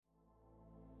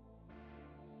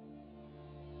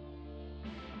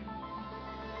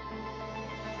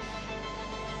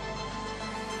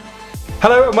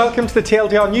Hello and welcome to the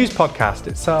TLDR News Podcast.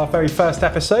 It's our very first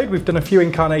episode. We've done a few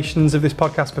incarnations of this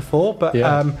podcast before, but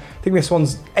I think this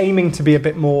one's aiming to be a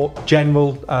bit more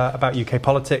general about UK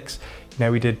politics. You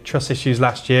know, we did trust issues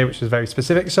last year, which was very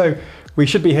specific. So we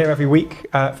should be here every week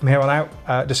from here on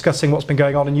out discussing what's been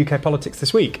going on in UK politics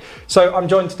this week. So I'm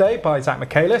joined today by Zach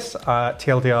Michaelis,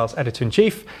 TLDR's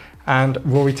Editor-in-Chief, and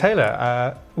Rory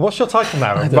Taylor. What's your title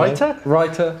now?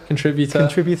 Writer,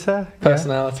 contributor,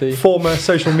 personality. Yeah. Former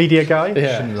social media guy.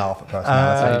 Yeah. Shouldn't laugh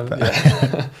at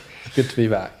personality. Good to be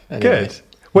back. Anyway. Good.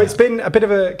 Well, it's been a bit of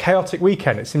a chaotic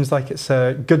weekend. It seems like it's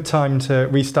a good time to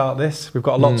restart this. We've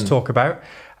got a lot to talk about.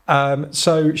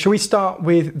 So shall we start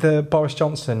with the Boris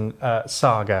Johnson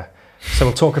saga? So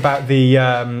we'll talk about the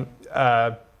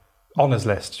honours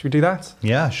list. Should we do that?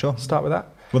 Yeah, sure. Start with that.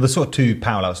 Well, there's sort of two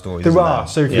parallel stories. There are.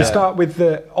 So if we start with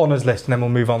the honours list and then we'll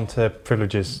move on to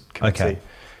privileges committee. Okay.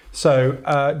 So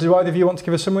do either of you want to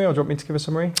give a summary or do you want me to give a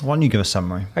summary? Why don't you give a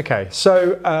summary? Okay.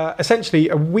 So essentially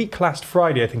a week last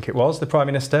Friday, I think it was, the Prime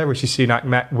Minister, Rishi Sunak,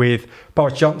 met with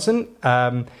Boris Johnson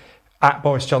at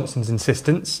Boris Johnson's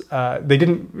insistence.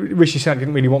 Rishi Sunak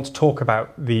didn't really want to talk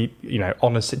about the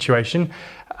honours situation.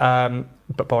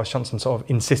 But Boris Johnson sort of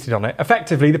insisted on it.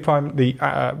 Effectively,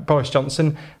 Boris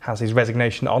Johnson has his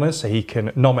resignation honours, so he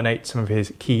can nominate some of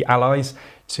his key allies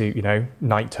to,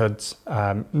 knighthoods,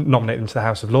 nominate them to the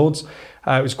House of Lords.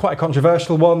 It was quite a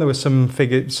controversial one. There was some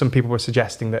people were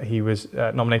suggesting that he was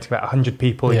nominating about 100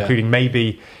 people, including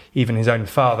maybe even his own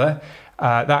father.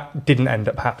 That didn't end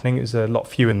up happening. It was a lot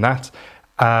fewer than that.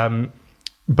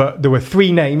 But there were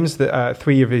three names,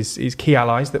 three of his key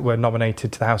allies that were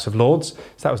nominated to the House of Lords.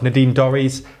 So that was Nadine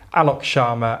Dorries, Alok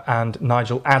Sharma and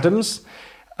Nigel Adams.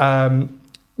 Now,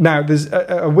 there's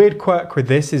a weird quirk with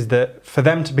this is that for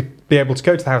them to be able to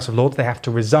go to the House of Lords, they have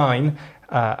to resign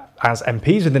as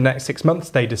MPs within the next 6 months.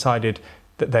 They decided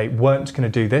that they weren't going to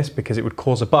do this because it would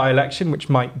cause a by-election, which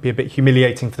might be a bit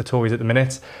humiliating for the Tories at the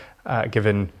minute,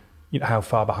 given how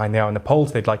far behind they are in the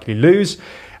polls. They'd likely lose.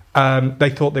 They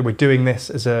thought they were doing this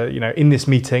as in this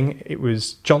meeting, it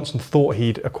was Johnson thought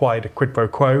he'd acquired a quid pro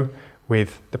quo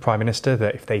with the Prime Minister,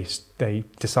 that if they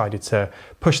decided to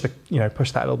push that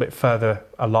a little bit further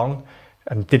along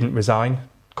and didn't resign,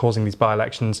 causing these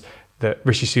by-elections, that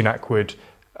Rishi Sunak would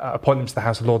appoint them to the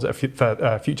House of Lords at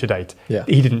a future date. Yeah.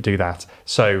 He didn't do that.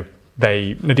 So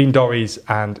Nadine Dorries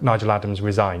and Nigel Adams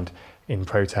resigned in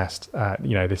protest.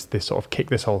 This sort of kicked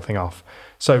this whole thing off.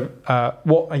 So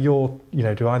what are your,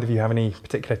 do either of you have any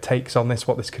particular takes on this,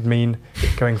 what this could mean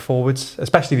going forwards,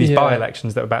 especially these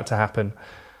by-elections that are about to happen?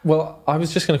 Well, I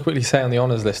was just going to quickly say on the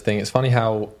honours list thing, it's funny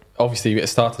how obviously it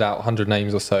started out 100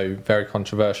 names or so, very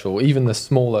controversial. Even the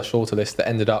smaller, shorter list that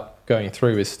ended up going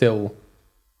through is still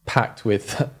packed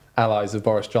with allies of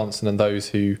Boris Johnson and those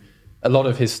who, a lot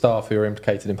of his staff who are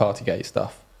implicated in Partygate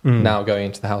stuff, now going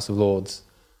into the House of Lords,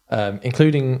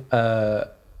 including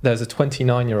there's a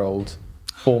 29-year-old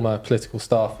former political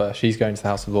staffer. She's going to the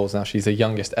House of Lords now. She's the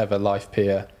youngest ever life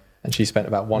peer, and she spent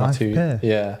about one or two.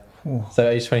 Yeah. Ooh. So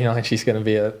age 29, she's going to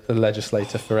be a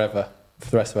legislator forever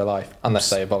for the rest of her life, unless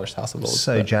they abolish the House of Lords.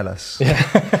 So jealous. Yeah,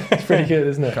 it's pretty good,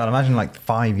 isn't it? God, imagine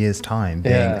 5 years' time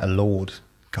being a Lord.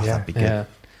 God, that'd be good.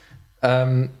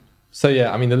 Yeah.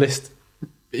 The list,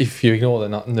 if you ignore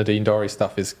the Nadine Dorries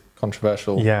stuff, is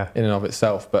controversial in and of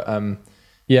itself. But on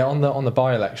the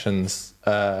by-elections,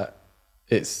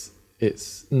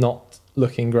 it's not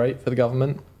looking great for the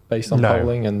government based on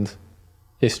polling and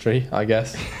history, I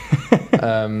guess.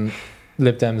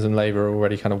 Lib Dems and Labour are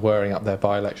already kind of whirring up their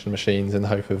by-election machines in the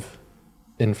hope of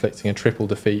inflicting a triple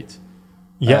defeat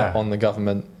on the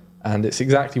government. And it's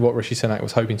exactly what Rishi Sunak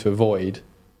was hoping to avoid,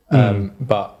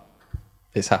 but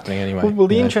it's happening anyway. Well,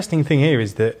 the interesting thing here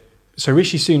is that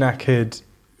Rishi Sunak had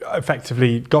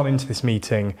effectively gone into this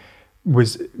meeting.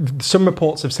 Some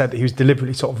reports have said that he was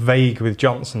deliberately sort of vague with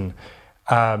Johnson,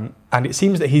 and it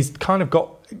seems that he's kind of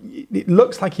got. It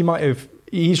looks like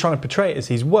he's trying to portray it as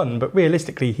he's won, but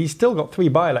realistically, he's still got 3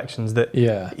 by-elections that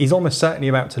he's almost certainly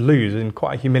about to lose in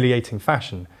quite a humiliating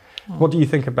fashion. What do you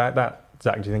think about that,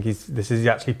 Zach? Do you think he's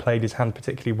actually played his hand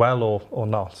particularly well or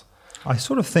not? I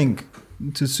sort of think,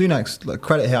 to Sunak's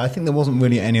credit here, I think there wasn't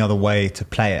really any other way to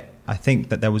play it. I think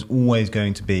that there was always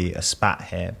going to be a spat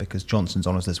here because Johnson's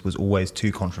honours list was always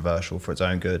too controversial for its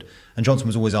own good. And Johnson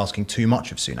was always asking too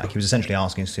much of Sunak. He was essentially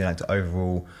asking Sunak to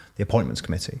overrule the appointments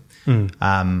committee.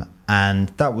 And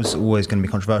that was always going to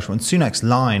be controversial. And Sunak's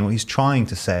line, what he's trying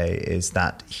to say is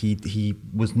that he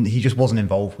just wasn't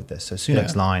involved with this. So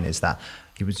Sunak's line is that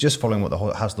he was just following what the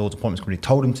House of Lords Appointments Committee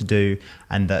told him to do,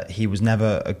 and that he was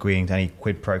never agreeing to any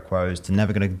quid pro quos, to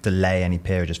never going to delay any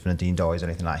peerages for Nadine Dorries or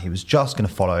anything like that. He was just going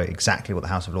to follow exactly what the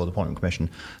House of Lords Appointment Commission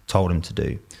told him to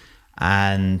do.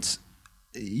 And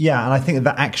I think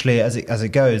that actually, as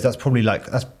it goes, that's probably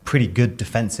that's pretty good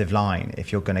defensive line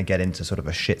if you're going to get into sort of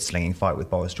a shit slinging fight with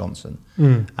Boris Johnson.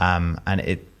 And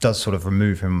it does sort of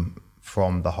remove him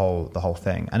from the whole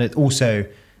thing, and it also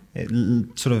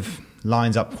sort of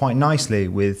lines up quite nicely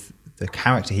with the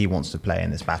character he wants to play in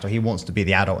this battle. He wants to be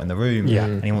the adult in the room,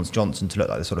 and he wants Johnson to look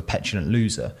like the sort of petulant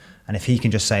loser. And if he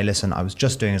can just say, listen, I was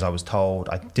just doing as I was told,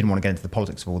 I didn't want to get into the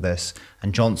politics of all this,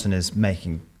 and Johnson is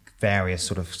making various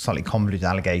sort of slightly convoluted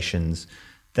allegations,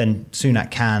 then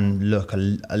Sunak can look a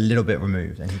little bit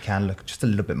removed, and he can look just a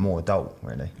little bit more adult,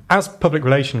 really. As public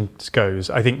relations goes,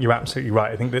 I think you're absolutely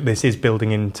right. I think that this is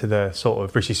building into the sort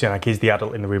of Rishi Sunak is the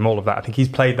adult in the room, all of that. I think he's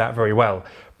played that very well.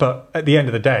 But at the end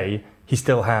of the day, he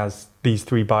still has these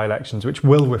 3 by-elections, which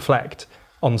will reflect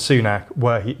on Sunak,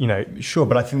 where he, Sure,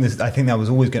 but I think that was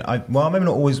always going to... Well, maybe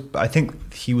not always, but I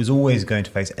think he was always going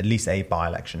to face at least a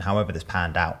by-election, however this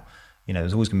panned out.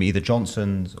 There's always going to be either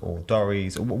Johnson's or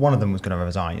Dorries, or one of them was going to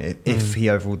resign. If he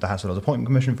overruled the House of Lords Appointment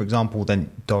Commission, for example, then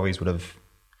Dorries would have...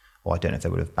 Well, I don't know if they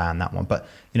would have banned that one. But,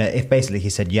 if basically he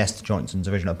said yes to Johnson's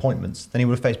original appointments, then he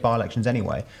would have faced by-elections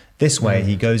anyway. This way,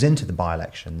 he goes into the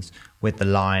by-elections with the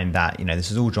line that,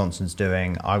 this is all Johnson's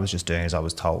doing. I was just doing as I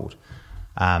was told.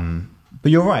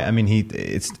 But you're right. I mean,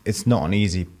 it's not an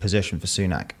easy position for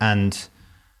Sunak. And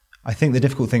I think the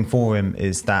difficult thing for him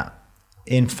is that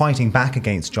in fighting back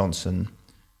against Johnson,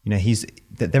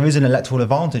 there is an electoral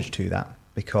advantage to that,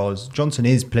 because Johnson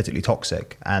is politically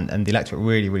toxic and the electorate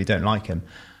really, really don't like him.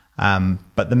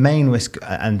 But the main risk,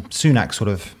 and Sunak sort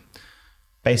of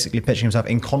basically pitching himself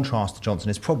in contrast to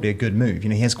Johnson, is probably a good move.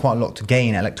 He has quite a lot to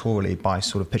gain electorally by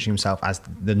sort of pitching himself as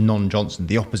the non-Johnson,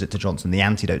 the opposite to Johnson, the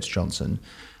antidote to Johnson.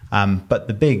 But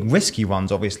the big risk he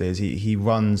runs, obviously, is he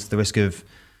runs the risk of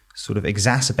sort of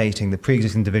exacerbating the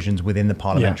pre-existing divisions within the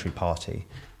parliamentary party,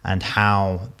 and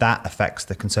how that affects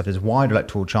the Conservatives' wider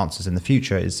electoral chances in the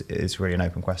future is really an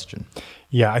open question.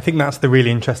 Yeah, I think that's the really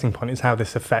interesting point, is how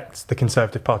this affects the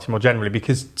Conservative Party more generally,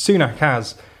 because Sunak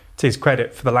has, to his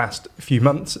credit, for the last few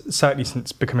months, certainly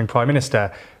since becoming Prime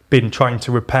Minister, been trying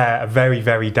to repair a very,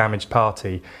 very damaged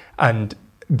party. And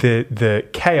the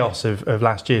chaos of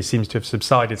last year seems to have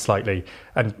subsided slightly.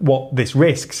 And what this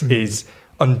risks is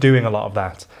undoing a lot of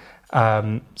that.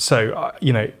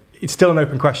 It's still an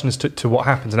open question as to what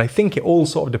happens, and I think it all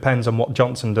sort of depends on what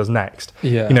Johnson does next.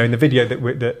 Yeah. In the video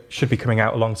that should be coming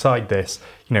out alongside this,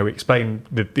 we explain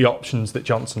the options that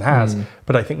Johnson has,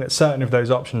 but I think that certain of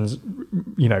those options,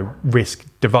 risk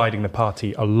dividing the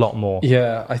party a lot more.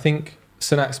 Yeah, I think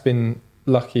Sunak's been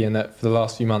lucky in that for the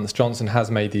last few months, Johnson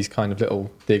has made these kind of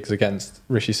little digs against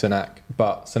Rishi Sunak,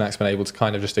 but Sunak's been able to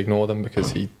kind of just ignore them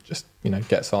because he just,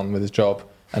 gets on with his job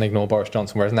and ignore Boris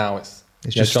Johnson, whereas now it's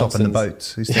just stopping the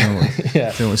boats. He's doing what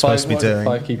he's supposed to be doing.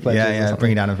 5 key pledges.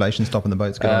 Bringing down inflation, stopping the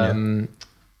boats. Good on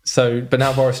you. But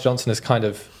now Boris Johnson has kind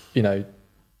of, done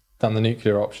the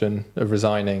nuclear option of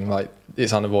resigning. Like,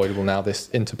 it's unavoidable now, this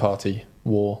inter-party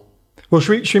war. Well,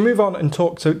 should we move on and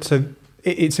talk to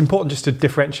it's important just to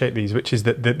differentiate these, which is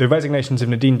that the resignations of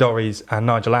Nadine Dorries and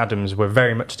Nigel Adams were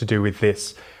very much to do with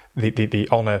this, the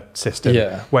honour system.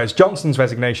 Yeah. Whereas Johnson's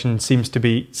resignation seems to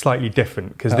be slightly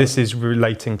different, because this is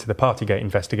relating to the Partygate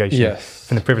investigation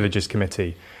from the Privileges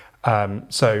Committee.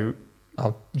 So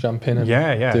I'll jump in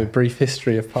and do a brief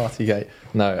history of Partygate.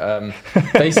 No,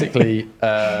 basically,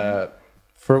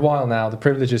 for a while now, the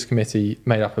Privileges Committee,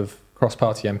 made up of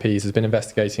cross-party MPs, has been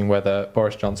investigating whether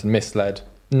Boris Johnson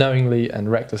knowingly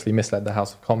and recklessly misled the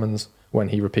House of Commons when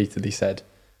he repeatedly said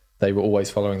they were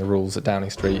always following the rules at Downing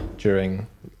Street during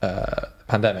the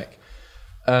pandemic.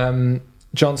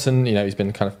 Johnson, he's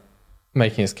been kind of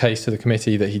making his case to the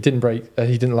committee that he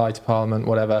didn't lie to Parliament,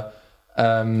 whatever.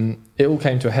 It all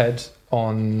came to a head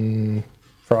on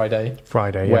Friday,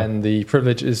 when the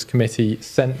Privileges Committee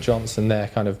sent Johnson their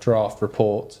kind of draft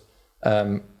report,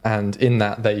 and in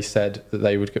that they said that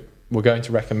they were going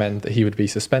to recommend that he would be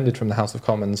suspended from the House of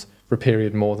Commons for a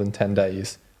period more than 10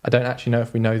 days. I don't actually know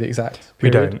if we know the exact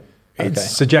period. We don't. It's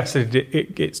suggested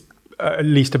it's at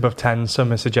least above 10.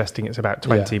 Some are suggesting it's about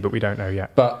 20, but we don't know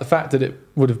yet. But the fact that it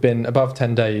would have been above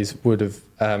 10 days would have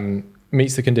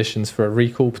meets the conditions for a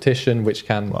recall petition, which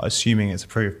can... Well, assuming it's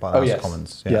approved by the House of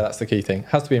Commons. Yeah, that's the key thing. It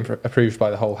has to be approved by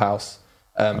the whole House,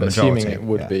 but assuming it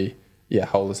would be... Yeah,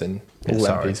 whole as in all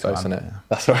MPs votes on it. Yeah.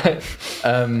 That's right.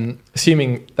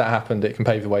 Assuming that happened, it can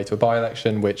pave the way to a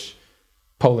by-election, which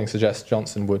polling suggests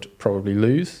Johnson would probably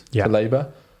lose to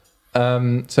Labour.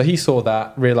 So he saw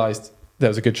that, realised there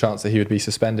was a good chance that he would be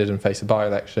suspended and face a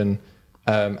by-election,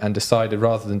 and decided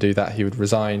rather than do that, he would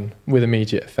resign with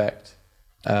immediate effect.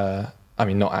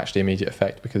 Not actually immediate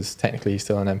effect, because technically he's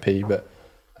still an MP, but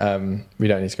We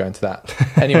don't need to go into that.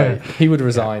 Anyway, he would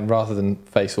resign rather than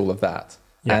face all of that.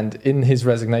 Yeah. And in his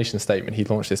resignation statement, he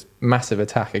launched this massive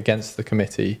attack against the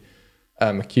committee,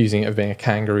 accusing it of being a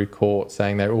kangaroo court,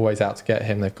 saying they're always out to get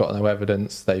him, they've got no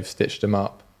evidence, they've stitched him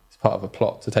up. It's part of a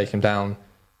plot to take him down,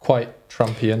 quite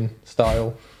Trumpian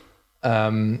style.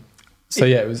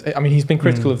 It was. I mean, he's been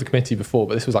critical of the committee before,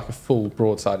 but this was like a full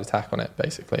broadside attack on it,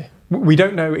 basically. We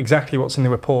don't know exactly what's in the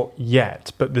report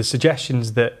yet, but the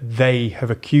suggestions that they have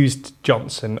accused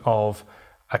Johnson of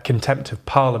a contempt of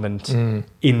Parliament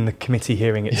in the committee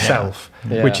hearing itself,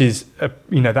 which is,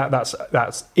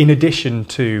 that's in addition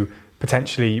to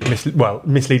potentially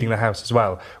misleading the House as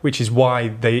well, which is why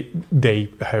they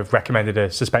have recommended a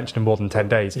suspension of more than 10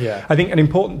 days. Yeah. I think an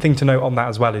important thing to note on that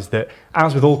as well is that,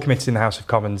 as with all committees in the House of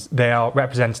Commons, they are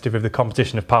representative of the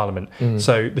composition of Parliament.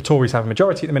 So the Tories have a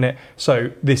majority at the minute,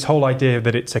 so this whole idea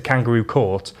that it's a kangaroo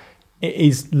court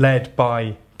is led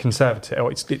by Conservative.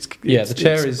 The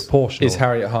chair is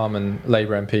Harriet Harman,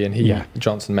 Labour MP, and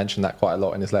Johnson mentioned that quite a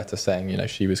lot in his letter, saying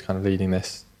she was kind of leading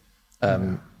this.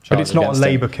 But it's not a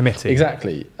Labour committee.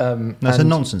 Exactly. That's a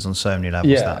nonsense on so many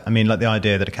levels. Yeah. That. I mean, like the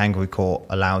idea that a kangaroo court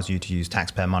allows you to use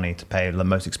taxpayer money to pay the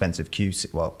most expensive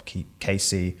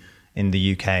KC in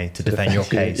the UK to defend your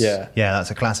case. Yeah, that's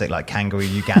a classic like kangaroo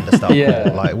Uganda stuff. Yeah,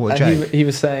 like what a joke. He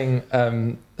was saying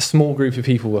a small group of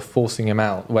people were forcing him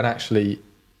out when actually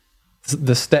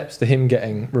the steps to him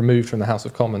getting removed from the House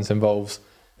of Commons involves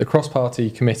the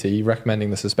cross-party committee recommending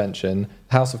the suspension,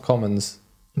 House of Commons,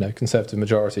 Conservative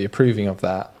majority approving of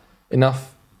that,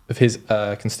 enough of his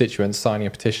constituents signing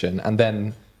a petition and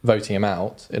then voting him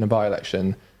out in a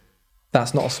by-election.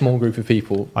 That's not a small group of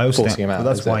people forcing him out.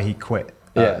 That's why he quit.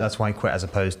 That's why he quit, as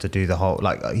opposed to do the whole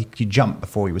he jumped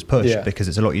before he was pushed, because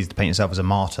it's a lot easier to paint yourself as a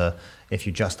martyr if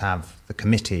you just have the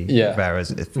committee,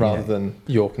 whereas rather than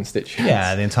your constituents.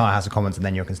 Yeah, the entire House of Commons and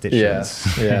then your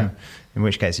constituents. Yeah. In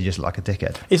which case you just look like a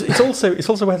dickhead. It's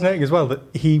also worth noting as well that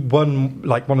he won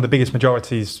like one of the biggest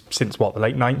majorities since the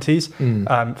late 90s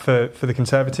for the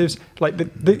Conservatives.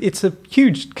 It's a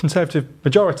huge Conservative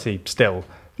majority still.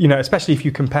 Especially if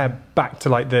you compare back to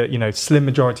the slim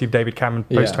majority of David Cameron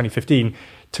post 2015,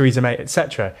 Theresa May,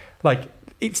 etc.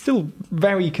 It's still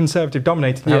very Conservative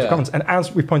dominated in the House of Commons. And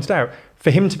as we pointed out,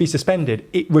 for him to be suspended,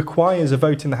 it requires a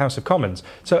vote in the House of Commons.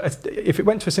 So if it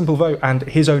went to a simple vote and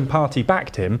his own party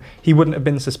backed him, he wouldn't have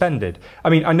been suspended. I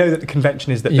mean, I know that the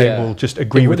convention is that they will just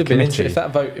agree with the committee.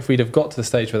 If we'd have got to the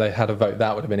stage where they had a vote,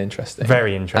 that would have been interesting.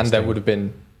 Very interesting. And there would have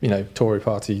been, Tory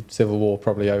party civil war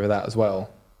probably over that as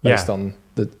well, based on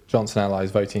the Johnson allies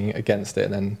voting against it.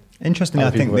 And then interestingly,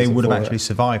 I think they would have actually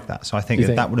survived that. So I think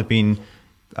that would have been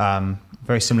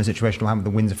very similar situation to what happened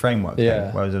with the Windsor Framework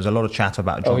thing, where there was a lot of chatter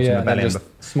about Johnson rebellion.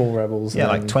 Small rebels. Yeah,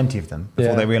 like 20 of them,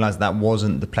 before they realised that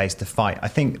wasn't the place to fight. I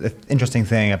think the interesting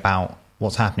thing about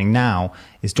what's happening now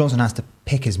is Johnson has to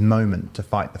pick his moment to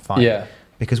fight the fight. Yeah.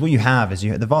 Because what you have is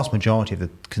the vast majority of the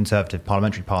Conservative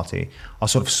Parliamentary Party are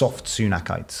sort of soft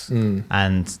Sunakites.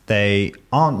 And they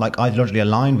aren't ideologically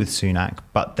aligned with Sunak,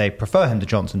 but they prefer him to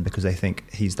Johnson because they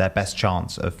think he's their best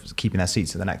chance of keeping their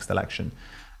seats at the next election.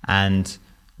 And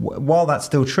while that's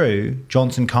still true,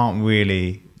 Johnson can't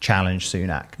really challenge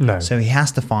Sunak. No. So he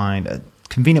has to find a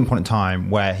convenient point in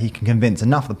time where he can convince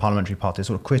enough of the parliamentary party, a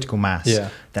sort of critical mass,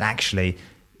 that actually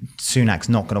Sunak's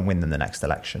not going to win them the next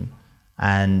election.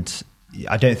 And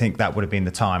I don't think that would have been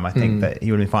the time. I think that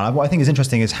he would have been fine. What I think is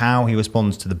interesting is how he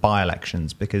responds to the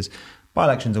by-elections, because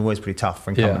by-elections are always pretty tough for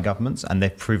incumbent governments, and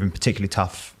they've proven particularly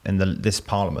tough in this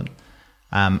parliament.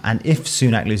 And if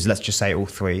Sunak loses, let's just say all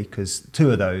three, because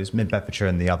two of those, Mid-Bedfordshire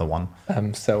and the other one.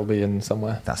 Selby and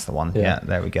somewhere. That's the one. Yeah,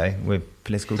 there we go. We're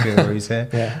political gurus here.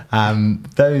 Yeah.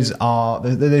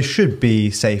 Those should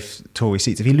be safe Tory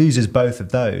seats. If he loses both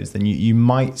of those, then you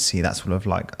might see that sort of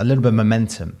like a little bit of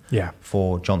momentum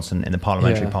for Johnson in the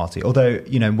parliamentary party. Although,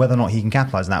 whether or not he can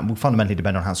capitalise on that will fundamentally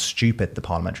depend on how stupid the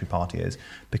parliamentary party is.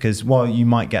 Because while you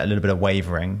might get a little bit of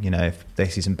wavering, if they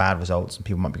see some bad results and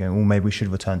people might be going, well, maybe we should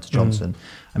return to Johnson.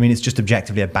 I mean, it's just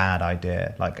objectively a bad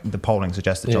idea. Like the polling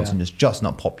suggests that Johnson is just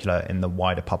not popular in the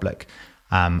wider public.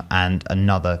 And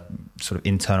another sort of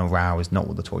internal row is not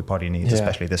what the Tory party needs,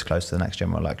 especially this close to the next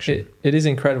general election. It is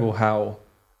incredible how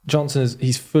Johnson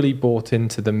he's fully bought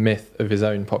into the myth of his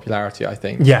own popularity, I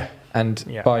think. Yeah.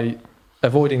 And by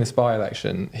avoiding this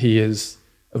by-election, he has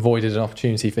avoided an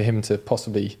opportunity for him to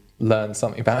possibly learn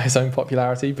something about his own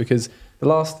popularity, because the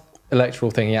last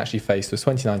electoral thing he actually faced was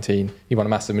 2019. He won a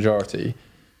massive majority.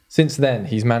 Since then,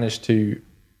 he's managed to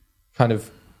kind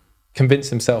of convince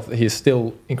himself that he is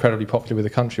still incredibly popular with the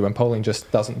country when polling just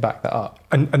doesn't back that up.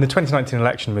 And the 2019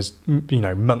 election was,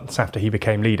 months after he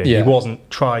became leader. Yeah. He wasn't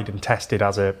tried and tested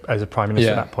as a prime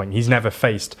minister Yeah. at that point. He's never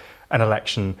faced an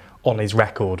election on his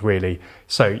record, really.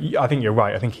 So I think you're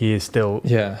right. I think he is still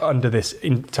under this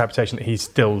interpretation that he's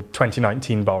still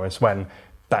 2019 Boris, when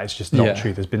that is just not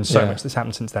true. There's been so much that's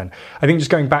happened since then. I think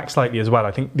just going back slightly as well,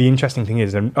 I think the interesting thing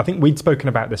is, and I think we'd spoken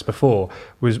about this before,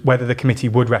 was whether the committee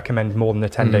would recommend more than a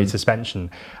 10-day suspension.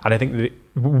 And I think that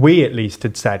we at least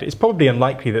had said it's probably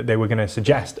unlikely that they were going to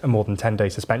suggest a more than 10-day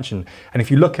suspension. And if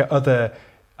you look at other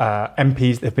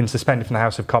MPs that have been suspended from the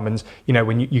House of Commons,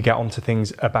 when you get onto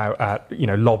things about,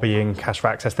 lobbying, cash for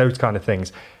access, those kind of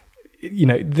things,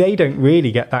 they don't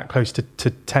really get that close to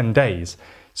 10 days.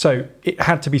 So it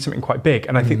had to be something quite big.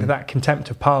 And I think that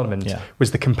contempt of Parliament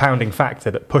was the compounding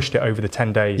factor that pushed it over the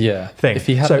 10-day thing.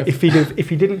 If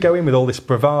he didn't go in with all this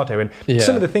bravado, and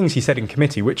some of the things he said in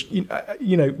committee, which,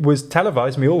 was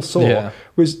televised and we all saw,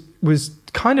 was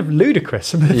kind of ludicrous,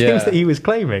 some of the things that he was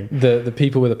claiming. The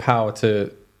people with the power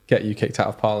to get you kicked out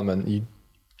of Parliament, you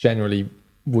generally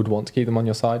would want to keep them on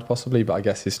your side, possibly, but I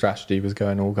guess his strategy was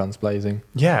going all guns blazing.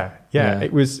 Yeah.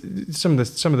 It was some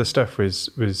of the stuff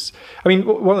was. I mean,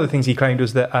 one of the things he claimed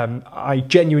was that I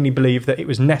genuinely believe that it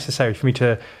was necessary for me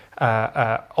to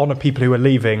honour people who are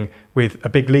leaving with a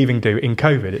big leaving do in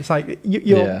COVID. It's like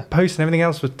your post and everything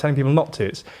else was telling people not to.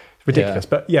 It's ridiculous.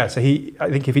 But so I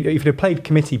think if he'd have played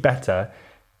committee better,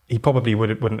 he probably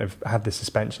wouldn't have had this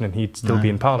suspension and he'd still be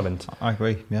in Parliament. I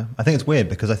agree, yeah. I think it's weird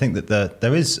because I think that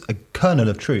there is a kernel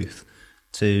of truth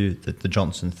to the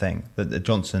Johnson thing, that the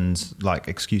Johnson's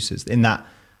excuses, in that,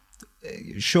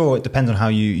 sure, it depends on how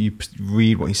you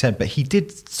read what he said, but he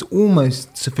did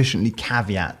almost sufficiently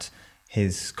caveat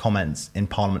his comments in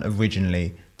Parliament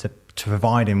originally to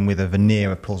provide him with a veneer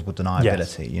of plausible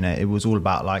deniability. Yes. It was all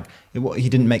about he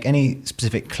didn't make any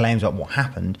specific claims about what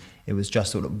happened. It was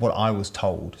just sort of what I was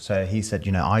told. So he said,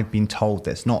 I've been told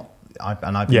this,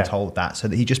 I've been told that. So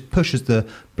that he just pushes the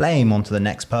blame onto the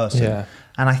next person. Yeah.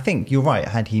 And I think you're right.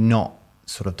 Had he not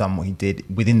sort of done what he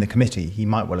did within the committee, he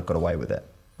might well have got away with it.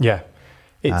 Yeah.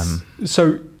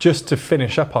 So just to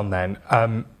finish up on then,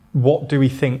 what do we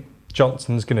think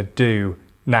Johnson's going to do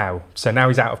now? So now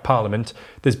he's out of Parliament.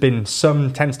 There's been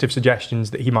some tentative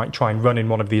suggestions that he might try and run in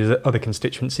one of these other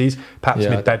constituencies, perhaps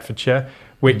mid Bedfordshire,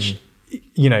 which,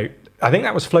 I think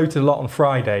that was floated a lot on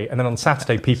Friday, and then on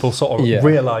Saturday people sort of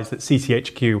realised that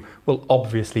CCHQ will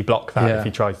obviously block that if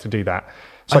he tries to do that.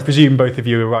 So I presume both of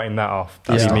you are writing that off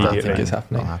immediately. I don't think it's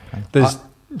happening.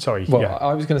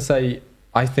 I was going to say,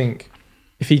 I think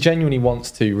if he genuinely wants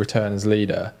to return as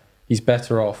leader, he's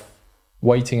better off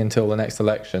waiting until the next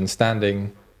election,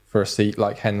 standing for a seat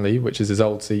like Henley, which is his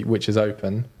old seat, which is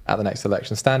open at the next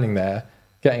election, standing there,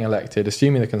 getting elected,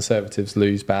 assuming the Conservatives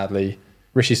lose badly,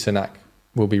 Rishi Sunak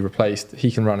will be replaced.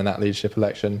 He can run in that leadership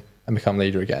election and become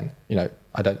leader again.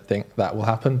 I don't think that will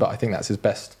happen, but I think that's his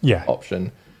best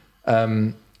option.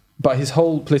 But his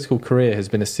whole political career has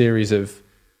been a series of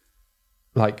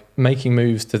making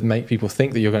moves to make people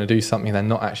think that you're going to do something and then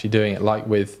not actually doing it. Like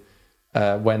with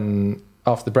when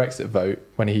after the Brexit vote,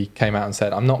 when he came out and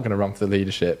said, I'm not going to run for the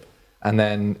leadership. And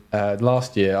then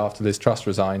last year, after Liz Truss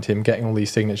resigned, him getting all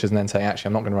these signatures and then saying, actually,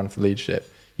 I'm not going to run for the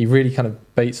leadership. He really kind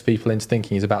of baits people into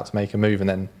thinking he's about to make a move and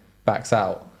then backs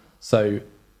out. So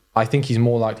I think he's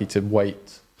more likely to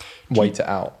wait it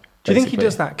out. Do you think he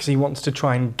does that because he wants to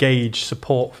try and gauge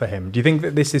support for him? Do you think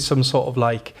that this is some sort of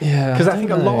because I think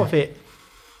a lot of it,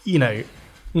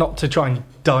 not to try and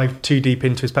dive too deep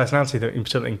into his personality, but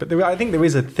I think there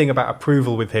is a thing about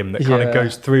approval with him that kind of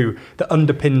goes through, that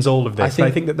underpins all of this.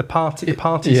 I think that the party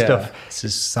stuff... This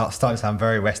is starting to sound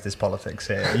very Westist politics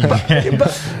here. But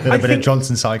a little bit of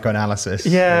Johnson psychoanalysis.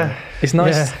 Yeah. It's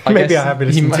nice. Yeah. Maybe I have been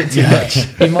listening to it too much.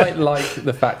 He might like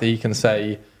the fact that he can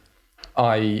say,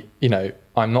 I'm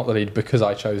not the leader because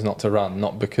I chose not to run,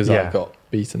 not because I got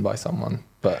beaten by someone.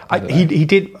 But he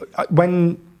did...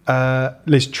 When...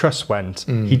 Liz Truss went,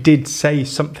 he did say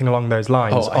something along those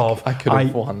lines I could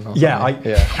have won.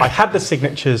 I had the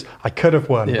signatures, I could have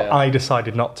won, but I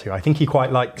decided not to. I think he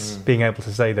quite likes being able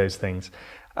to say those things.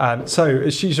 So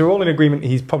you're all in agreement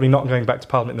he's probably not going back to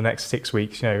Parliament in the next 6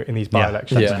 weeks, in these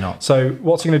by-elections. Not. So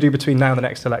what's he going to do between now and the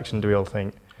next election, do we all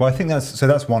think? Well, I think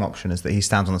that's one option, is that he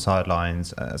stands on the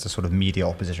sidelines as a sort of media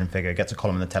opposition figure, gets a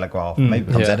column in the Telegraph, maybe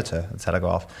becomes editor of the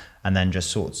Telegraph, and then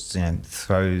just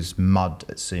throws mud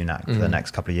at Sunak for the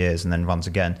next couple of years and then runs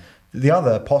again. The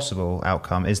other possible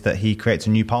outcome is that he creates a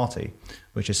new party,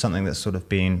 which is something that's sort of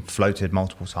been floated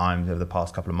multiple times over the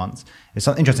past couple of months. It's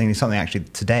interestingly something actually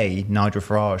today Nigel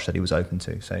Farage said he was open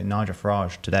to. So Nigel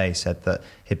Farage today said that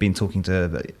he'd been talking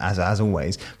to, as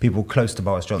always, people close to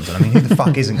Boris Johnson. I mean, who the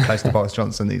fuck isn't close to Boris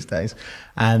Johnson these days?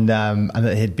 And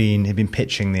that he'd been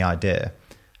pitching the idea.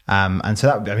 And so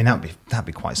that'd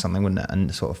be quite something, wouldn't it?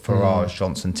 And sort of Farage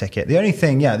Johnson ticket. The only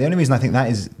reason I think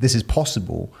this is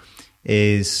possible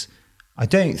is I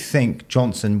don't think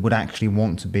Johnson would actually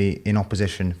want to be in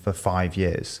opposition for 5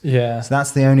 years. Yeah. So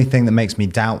that's the only thing that makes me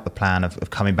doubt the plan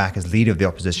of coming back as leader of the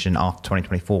opposition after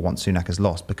 2024 once Sunak has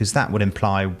lost, because that would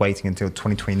imply waiting until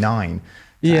 2029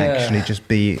 to actually just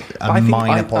be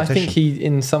minor politician. I think he,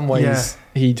 in some ways,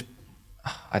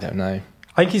 I don't know.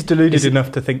 I think he's deluded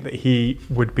enough to think that he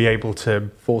would be able to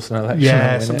force an election.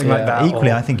 Yeah, something like that.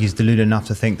 Equally, I think he's deluded enough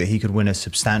to think that he could win a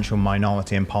substantial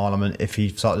minority in Parliament if he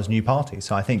started his new party.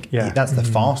 So I think that's the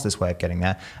fastest way of getting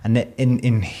there. And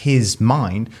in his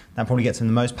mind, that probably gets him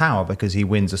the most power because he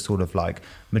wins a sort of like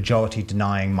majority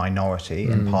denying minority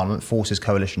in Parliament, forces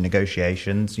coalition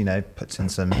negotiations, puts in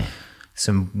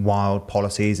some wild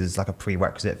policies as like a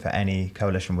prerequisite for any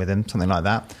coalition with him, something like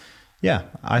that. Yeah,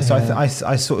 I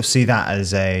sort of see that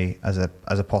as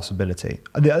a possibility.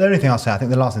 The only thing I'll say, I think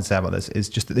the last thing to say about this is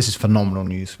just that this is phenomenal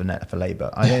news for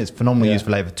Labour. I think it's phenomenal news for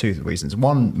Labour for two reasons.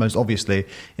 One, most obviously,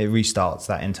 it restarts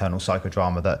that internal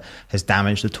psychodrama that has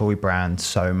damaged the Tory brand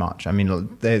so much. I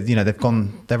mean, they've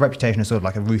gone. Their reputation as sort of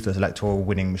like a ruthless electoral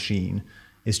winning machine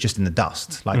is just in the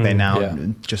dust. Like they now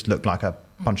just look like a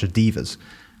bunch of divas.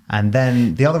 And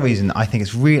then the other reason I think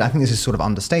this is sort of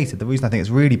understated. The reason I think it's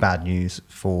really bad news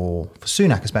for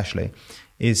Sunak especially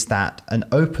is that an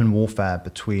full-on warfare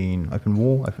between Sunak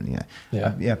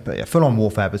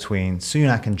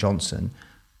and Johnson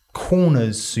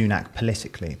corners Sunak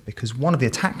politically, because one of the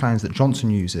attack lines that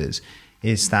Johnson uses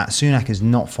is that Sunak is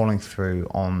not following through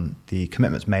on the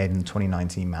commitments made in the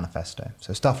 2019 manifesto.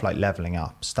 So stuff like levelling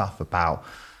up, stuff about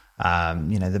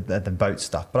the boat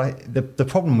stuff. But the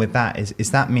problem with that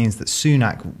is that means that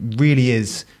Sunak really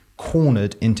is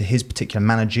cornered into his particular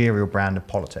managerial brand of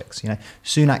politics.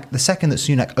 Sunak, the second that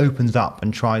Sunak opens up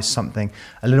and tries something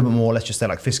a little bit more, let's just say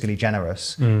like fiscally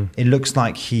generous, it looks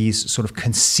like he's sort of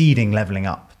conceding levelling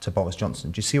up to Boris Johnson.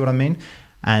 Do you see what I mean?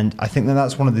 And I think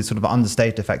that's one of the sort of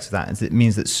understated effects of that, is it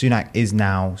means that Sunak is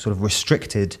now sort of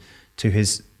restricted to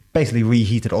his basically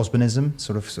reheated Osbornism,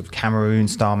 sort of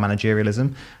Cameroon-style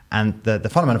managerialism. And the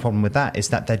fundamental problem with that is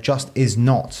that there just is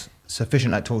not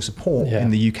sufficient electoral support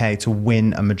in the UK to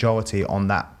win a majority on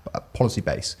that policy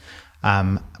base.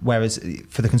 Whereas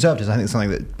for the Conservatives, I think it's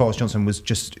something that Boris Johnson was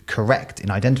just correct in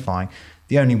identifying.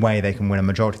 The only way they can win a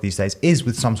majority these days is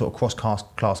with some sort of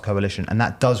cross-class coalition, and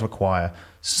that does require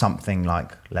something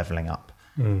like levelling up.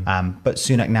 But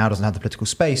Sunak now doesn't have the political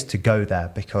space to go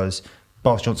there because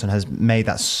Boris Johnson has made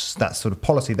that sort of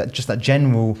policy, that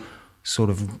general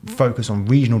sort of focus on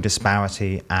regional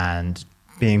disparity and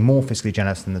being more fiscally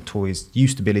generous than the Tories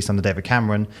used to be, at least under David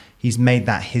Cameron. He's made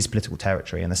that his political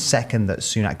territory. And the second that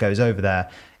Sunak goes over there,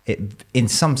 it, in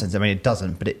some sense, I mean, it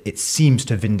doesn't, but it seems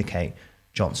to vindicate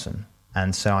Johnson.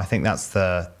 And so I think that's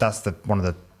one of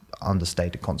the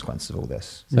understated consequences of all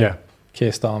this. So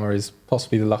Keir Starmer is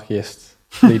possibly the luckiest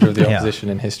leader of the opposition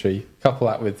in history. Couple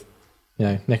that with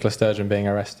Nicola Sturgeon being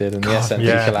arrested and the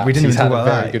SNP collapse. We didn't He's even had talk a about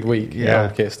very that. good week.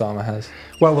 Keir Starmer has.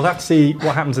 Well, we'll have to see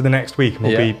what happens in the next week. And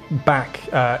we'll be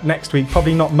back next week,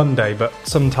 probably not Monday, but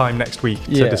sometime next week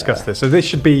to discuss this. So this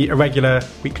should be a regular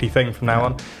weekly thing from now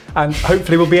on. And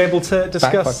hopefully we'll be able to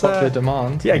discuss... Back by popular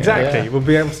demand. Yeah, exactly. We'll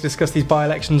be able to discuss these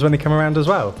by-elections when they come around as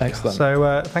well. Excellent.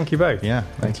 So thank you both. Yeah.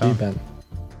 Thank you, Ben.